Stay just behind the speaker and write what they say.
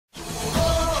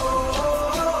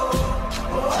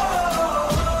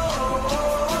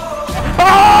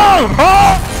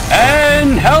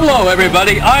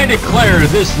everybody, I declare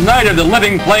this Night of the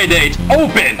Living Playdate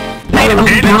open!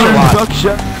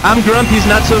 I'm Grunt, he's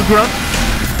not so Grunt.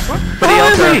 But he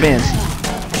also advanced.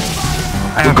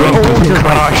 I'm going to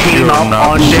crush you on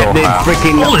the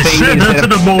freaking holy shit, that's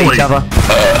in a bully!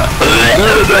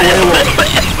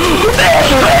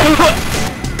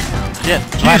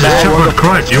 Jesus Shepherd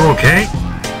Christ, you okay?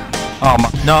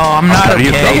 No, I'm not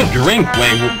okay. Take a drink,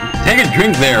 take a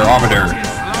drink there, Arbiter.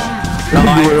 No,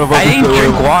 I didn't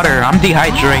drink water. I'm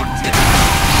dehydrated.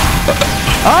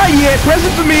 Oh yeah,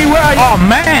 present for me. Where are you? Oh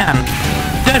man,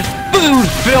 that food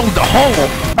filled the hole.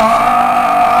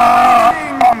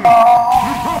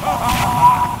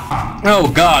 Oh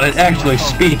god, it actually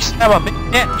speaks. Have a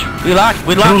bitch. We locked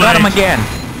him again.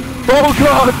 Oh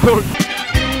god.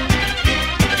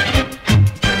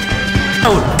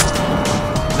 Oh,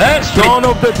 that's son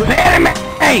of the.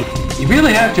 Hey. You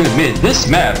really have to admit, this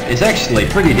map is actually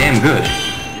pretty damn good.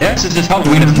 Yes, it's just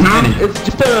Halloween of humanity. It's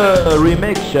just a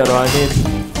remake, Shadow. I mean,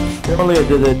 they only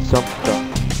did it some stuff.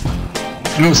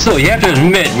 No, still, you have to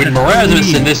admit, with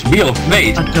Merasmus and this Wheel of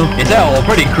Fate, it's all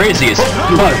pretty crazy as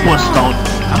fuck.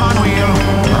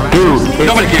 Dude,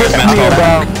 nobody cares, man. It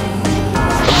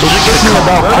took me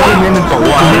about 40 minutes to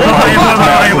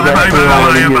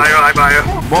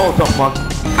Molotov, man.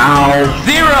 Ow.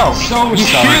 Zero! So you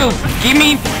sorry. shoot!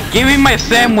 Give me my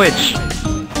sandwich!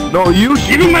 No, you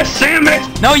give me my sandwich!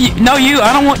 No, you,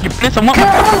 I don't want your piss, I want my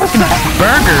fucking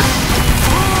burger!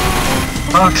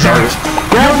 Okay.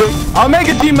 I'll make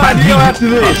a team idea after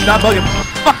this. Stop bugging.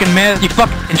 Fucking man, you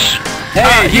fucking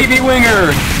Hey, Heavy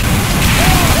Winger!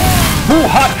 Ooh,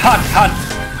 hot!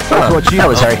 Oh, that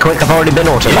was very quick, I've already been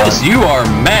automated. Yes, you are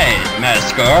mad,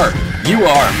 Mascar. You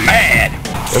are mad!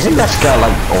 Isn't Mascar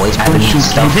like always having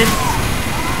stuff?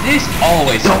 He's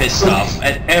always pissed off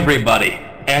at everybody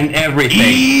and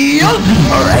everything.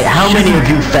 Alright, how many of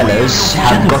you fellas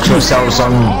have got yourselves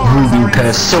on Ruby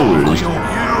per soul?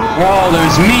 Well,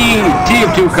 there's me,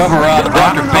 TF2 cover-up,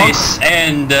 Dr. Face,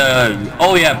 and,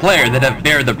 oh yeah, Player that have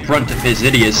bared the brunt of his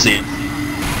idiocy.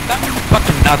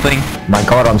 Fucking nothing. My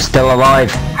god, I'm still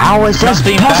alive. How is this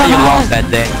possible? You lost that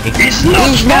day. It's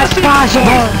not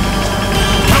possible!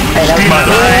 Hey, that's my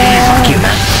life. Fuck you,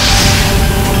 man.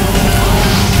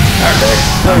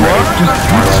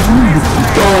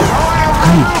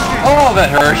 Oh, that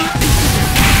hurt.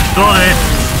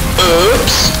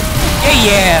 Oops.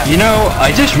 Yeah. You know,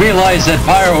 I just realized that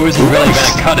Pyro isn't really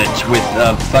gonna cut it with,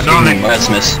 fucking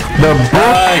Erasmus. The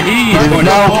book? He's going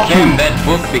to defend that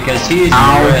book because he is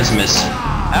Erasmus.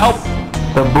 Help!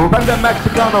 The book? And the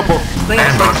Mexicano book. Things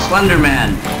like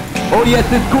Slenderman. Oh yes,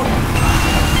 it's good.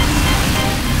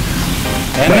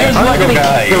 And there's Lego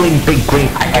Guy. Feeling big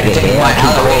green packet here. I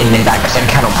keep reading that because I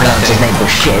cannot pronounce his name for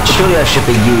shit. Surely I should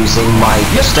be using my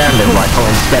standard rifle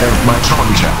instead of my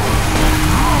Tundra.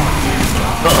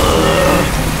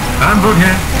 I'm good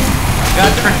here.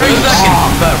 Got 3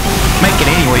 seconds, but make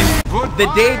it anyways. The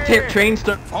day train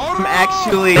storm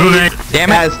actually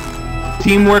damn it. has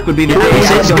teamwork would be the He day.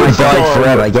 says goodbye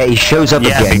forever, yet he shows up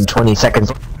again 20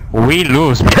 seconds. We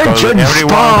lose because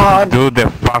everyone do the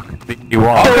fuck you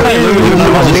want. How can I lose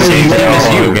when I'm the same team as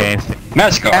you?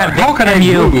 Mascar, how can I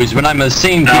lose when I'm the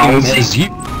same team as you?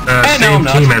 Same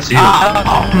team as you.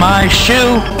 My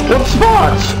shoe. What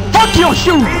spots? Fuck your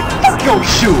shoe! Fuck your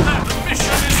shoe!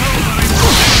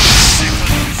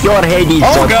 You're Hades.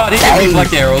 Oh god, he can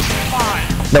deflect arrows.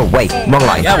 No, wait, wrong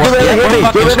line. Yeah,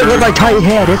 Give it with my tiny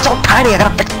head. It's so tiny, I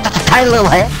got a tiny little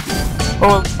head.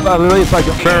 Oh, really, it's like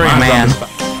a Furry man.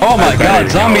 Oh my god,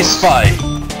 zombie spy.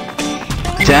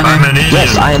 I'm an idiot.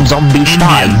 Yes, I am zombie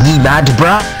spy, ye mad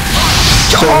bruh.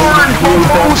 So,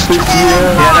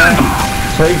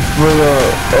 take for the...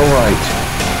 Alright.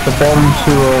 The bomb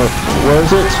to, where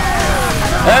is it?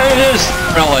 There it is,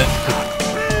 Melon.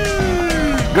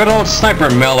 Good old sniper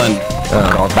Melon. Oh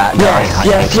god, that guy.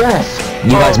 Yes.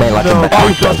 You guys may like him better.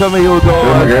 Oh, don't tell me you'll go.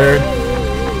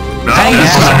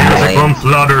 That's from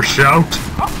Slaughter Shout.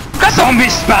 Zombie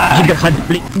spy! Don't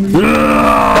worry,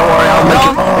 I'll make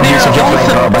use of your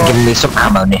flamethrower by giving me some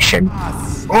ammunition.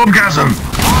 Orgasm!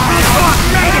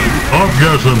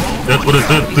 Orgasm! That's what it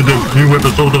says to the new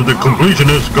episode of The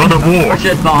Completionist God of War.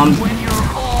 Shit bombs.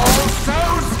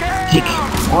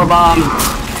 More bombs.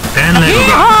 And Lego.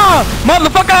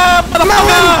 Motherfucker!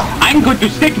 I'm going to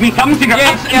stick me thumbs in your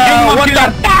ass and What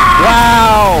the?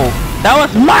 Wow! That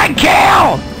was my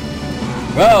kill!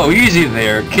 Well, easy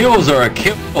there. Kills are a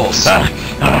kills.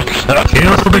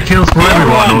 Kills will be kills for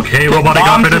everyone, okay? Robotic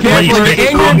operative, please take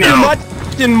it calm down.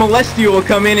 Then Molestia will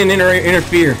come in and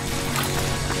interfere.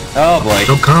 Oh boy.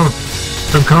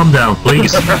 So calm down,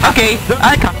 please. Okay,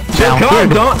 I calm down.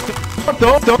 Don't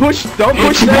Don't push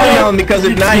down because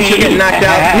if not, he'll get knocked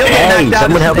out. He'll get knocked out.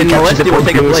 Someone help me and catch the Celestia will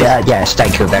take a place. Yes,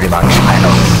 thank you very much.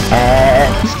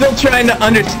 He's still trying to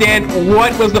understand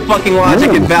what was the fucking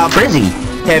logic in Valve. Frizzy.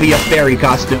 Heavy a fairy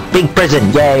costume. Big prison.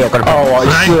 Yay, I got a Oh,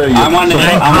 I see you. I want to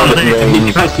Thank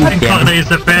God he's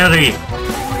the fairy.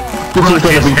 This is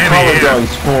going to be Heavy here.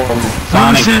 paradise for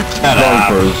Sonic. Shut up.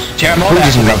 vipers. Chairman, Who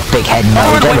doesn't love big head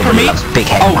mode? wait for me. Everyone loves big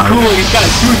head Oh, mode. cool, he's got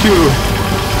a tutu.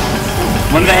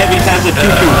 One of the heavies has a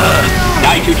tutu.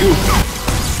 Die, tutu.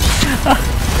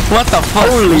 What the fuck?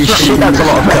 Holy shit, that's a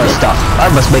lot of curse stuff. I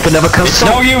must make another curse It's song.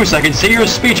 no use, I can see your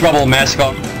speech bubble,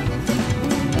 mascot.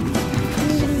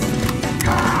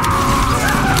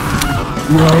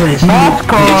 Is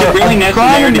it really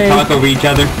necessary to talk over each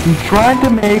other? I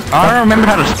don't remember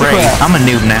how to spray. I'm a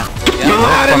noob now. You're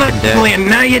loud enough, and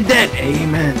now you're dead.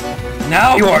 Amen.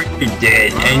 Now you are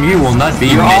dead, and you will not be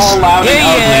You're all missed. loud and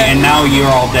ugly, and now you're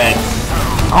all dead.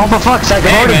 Oh, for fuck's sake,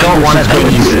 I've already got one of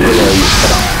these.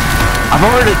 I've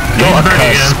already got a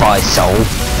curse by soul.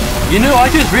 You know,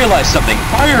 I just realized something.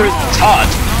 Fire is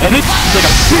hot, and it's like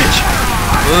a bitch.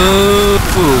 Oh,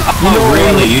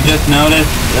 really? You just noticed,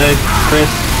 Chris?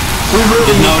 We really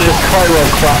Just need noticed. the Cairo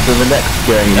class in the next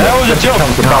game. That was a joke.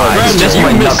 It's just You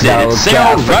my missed it. knockdown.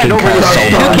 Sail right over your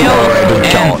head. 2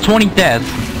 kills and 20 deaths.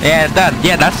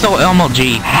 Yeah, that's so Elmo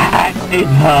G.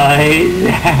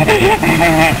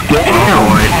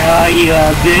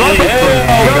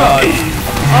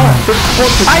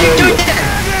 How you doing?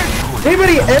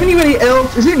 Anybody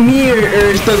else? Is it me or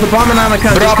does the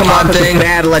Abominomicon just come off as a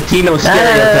bad Latino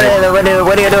stereotype? What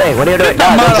are you doing? What are you doing?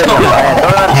 No, that's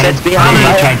it. It's behind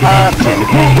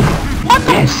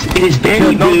Yes, it is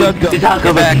very good to talk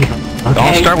about it.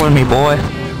 Don't start with me, boy.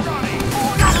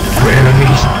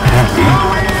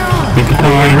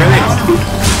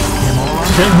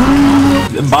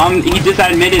 Bomb. He just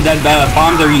admitted that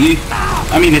bombs are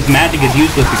his magic is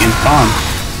useless against bombs.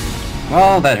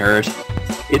 Well, that hurt.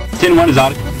 Tin 1 is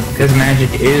out because magic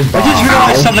is I just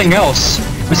realized something else.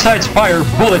 Besides fire,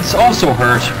 bullets also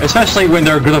hurt, especially when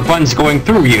they're the ones going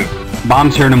through you.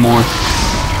 Bombs hurt him more.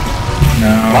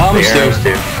 No, Bombs the arrows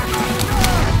do. do.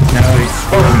 No, he's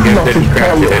gifted and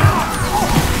crafted it.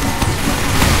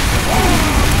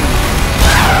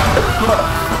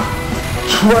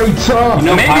 Traitor! You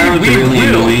know, Maybe pyros we are really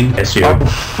will. annoying. Yes, you.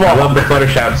 I love the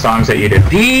Fluttershout songs that you do.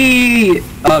 The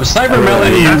Cyber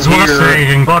Melody That's what I'm here,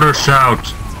 saying. Butter shout.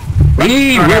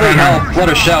 he really helped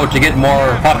Fluttershout to get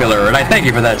more popular, and I thank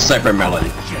you for that, Cyber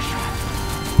Melody.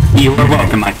 You are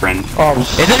welcome, my friend.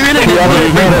 Is it really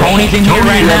the ponies in here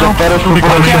right now?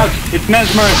 Watch out! It's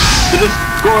Mesmer to the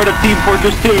score of Team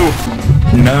Fortress 2.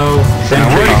 No,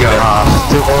 where'd he go?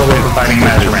 Too early for fighting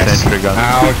measurements.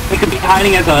 It could be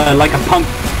hiding as like a pump.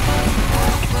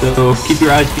 So keep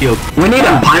your eyes peeled. We need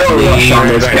a pyro rush on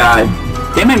this guy.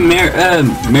 Damn it,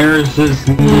 Maris is...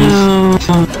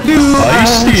 I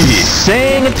see.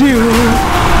 Sing it too.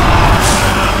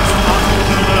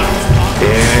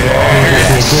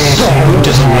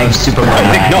 Just love Super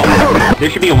Mario. No. There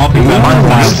should be a whopping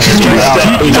I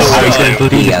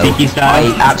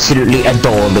style. absolutely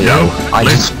adore Leo. I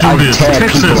let's just do I this tear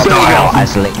Texas people style. apart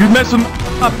as Leo. You mess with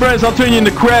my friends, I'll turn you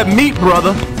into crab meat,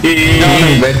 brother.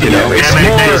 It's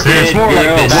more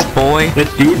like this. That boy.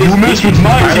 Let's do this. You mess with my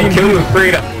I will team, kill you with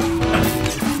freedom.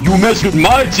 you mess with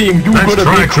my team, you Let's gonna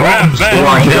try be crab bombs.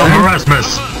 bad. Kill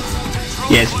Merasmus.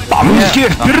 Yes, bombs.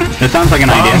 That sounds like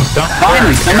an idea.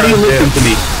 Finally, somebody listen to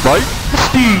me. Right?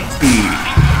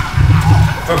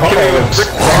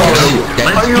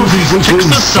 Let's do these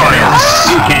Texas styles.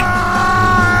 You can't.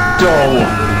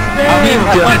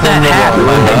 Let that happen.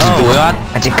 Oh, we got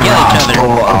And to kill each other.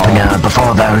 door opener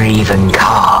before they're even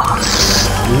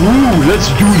cast. Ooh, let's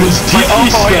do this tiki Oh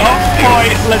boy, stuff. oh boy.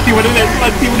 Let's see what it is.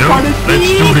 Let's see what part Let's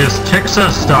it do is. this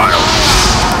Texas style.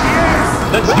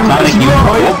 Let's do Sonic, this. you-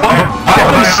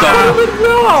 Power stuff.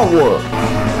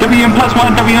 WM plus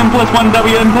 1, WM plus 1,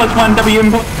 WM plus 1,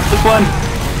 WM plus 1.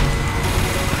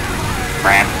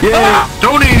 Crap.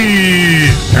 Tony!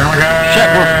 Oh my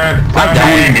god!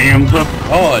 WM plus...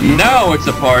 Oh, now it's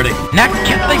a party. Not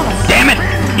killing. Damn it.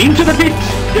 Into the pit!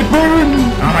 It burns!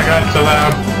 Oh my god, it's so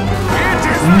loud.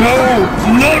 No,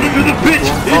 not into the pit.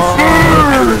 It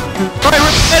burns.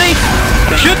 Alright, ready?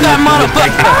 Shoot that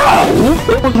motherfucker.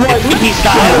 He's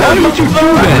got Why it. don't you do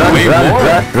that? Wait, more.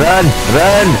 Run,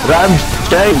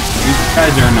 stay. You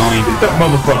guys are annoying. That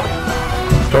motherfucker.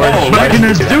 Oh, Bacon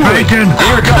is bacon.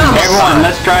 Here it comes. Everyone,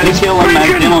 let's try to kill him as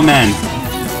gentlemen.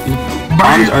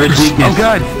 Bombs are his weakness.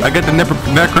 God, I got the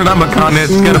Necronomicon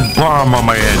that's got a bomb on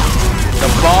my head. The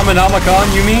Abominomicon,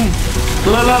 you mean?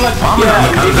 Look, if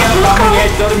you have a bomb on your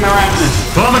head, go to Merasmus.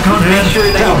 Bomb Make sure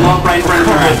they have block right in front of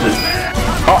Merasmus.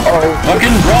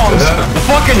 Fucking bombs! The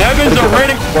fucking heavens are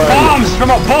raining bombs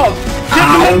from above! Get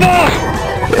them above!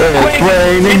 It's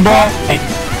raining bombs!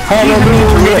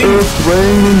 Hallelujah, it's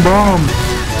raining bombs!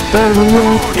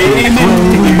 It's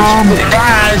raining bombs!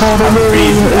 I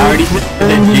already said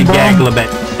that jig-gag a little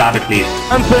bit. Stop it, please.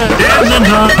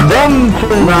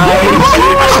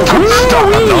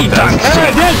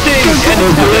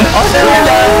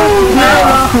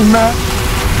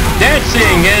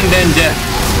 Dancing and then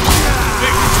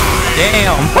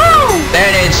Damn.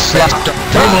 That is slapped up.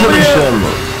 Demolition!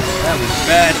 that was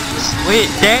bad. Sweet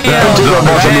damn. Dancing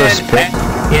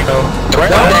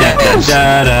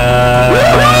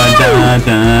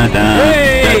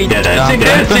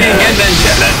and then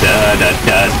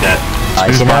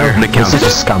This is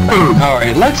a scumbag.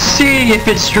 Alright, let's see if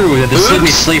it's true that the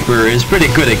Sydney Sleeper is pretty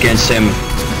good against him.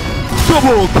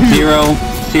 Zero.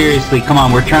 Seriously, come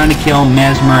on, we're trying to kill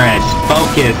Mesmerus.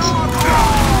 Focus.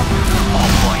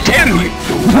 Damn you!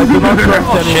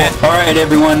 Alright,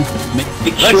 everyone.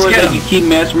 Make sure that you keep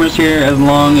Mesmerus here as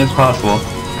long as possible.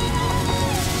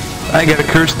 I got a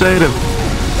cursed item.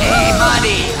 Hey,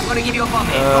 buddy, I'm gonna give you a bump.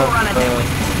 Go run it that way.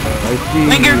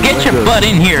 Finger, get your butt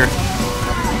in here.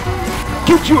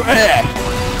 Get your ass!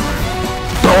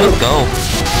 Let's go.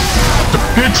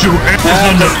 Get your ass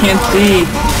in I can't see.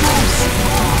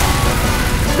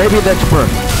 Maybe that's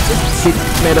burnt.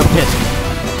 It's made of piss.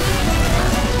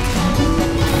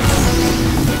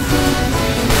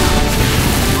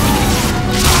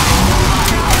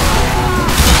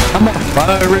 I'm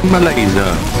firing my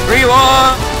laser. 3-1.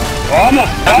 I'm a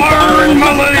firing my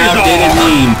Outdated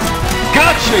laser! meme.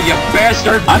 Gotcha, you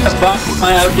bastard! I'm a buff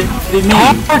my outdated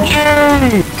meme.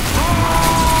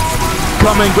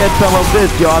 Come and get some of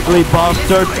this, you ugly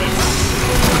bastard.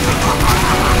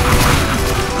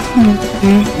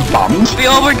 We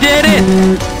overdid it.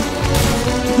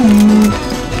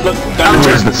 Look,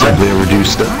 Where's the simply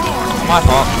reduced it? My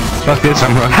fault. Fuck this,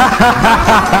 I'm running.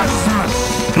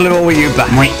 Flew over you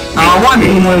back. Hey, I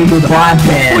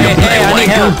need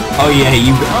help. oh yeah,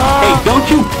 you. Hey, don't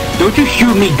you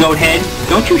shoot me, goat head.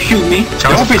 Don't you shoot me.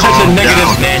 Don't be such a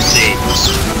negative Nancy.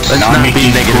 Let's not be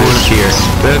negative here.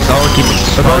 Let's all keep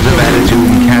a positive attitude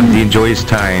and Candy enjoy his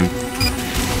time.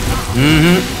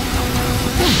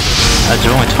 That's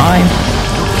your only time.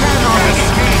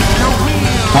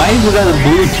 Why is it that the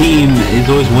blue team is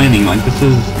always winning? Like, this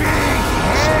is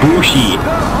spooshy.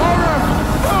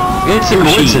 It's a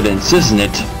coincidence, isn't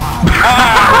it?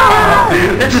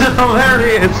 This is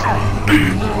hilarious.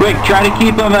 Quick, try to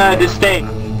keep him to stay.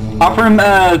 Offer him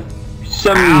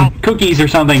some cookies or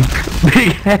something.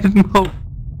 Big head mo.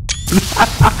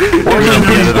 Or some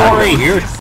good story.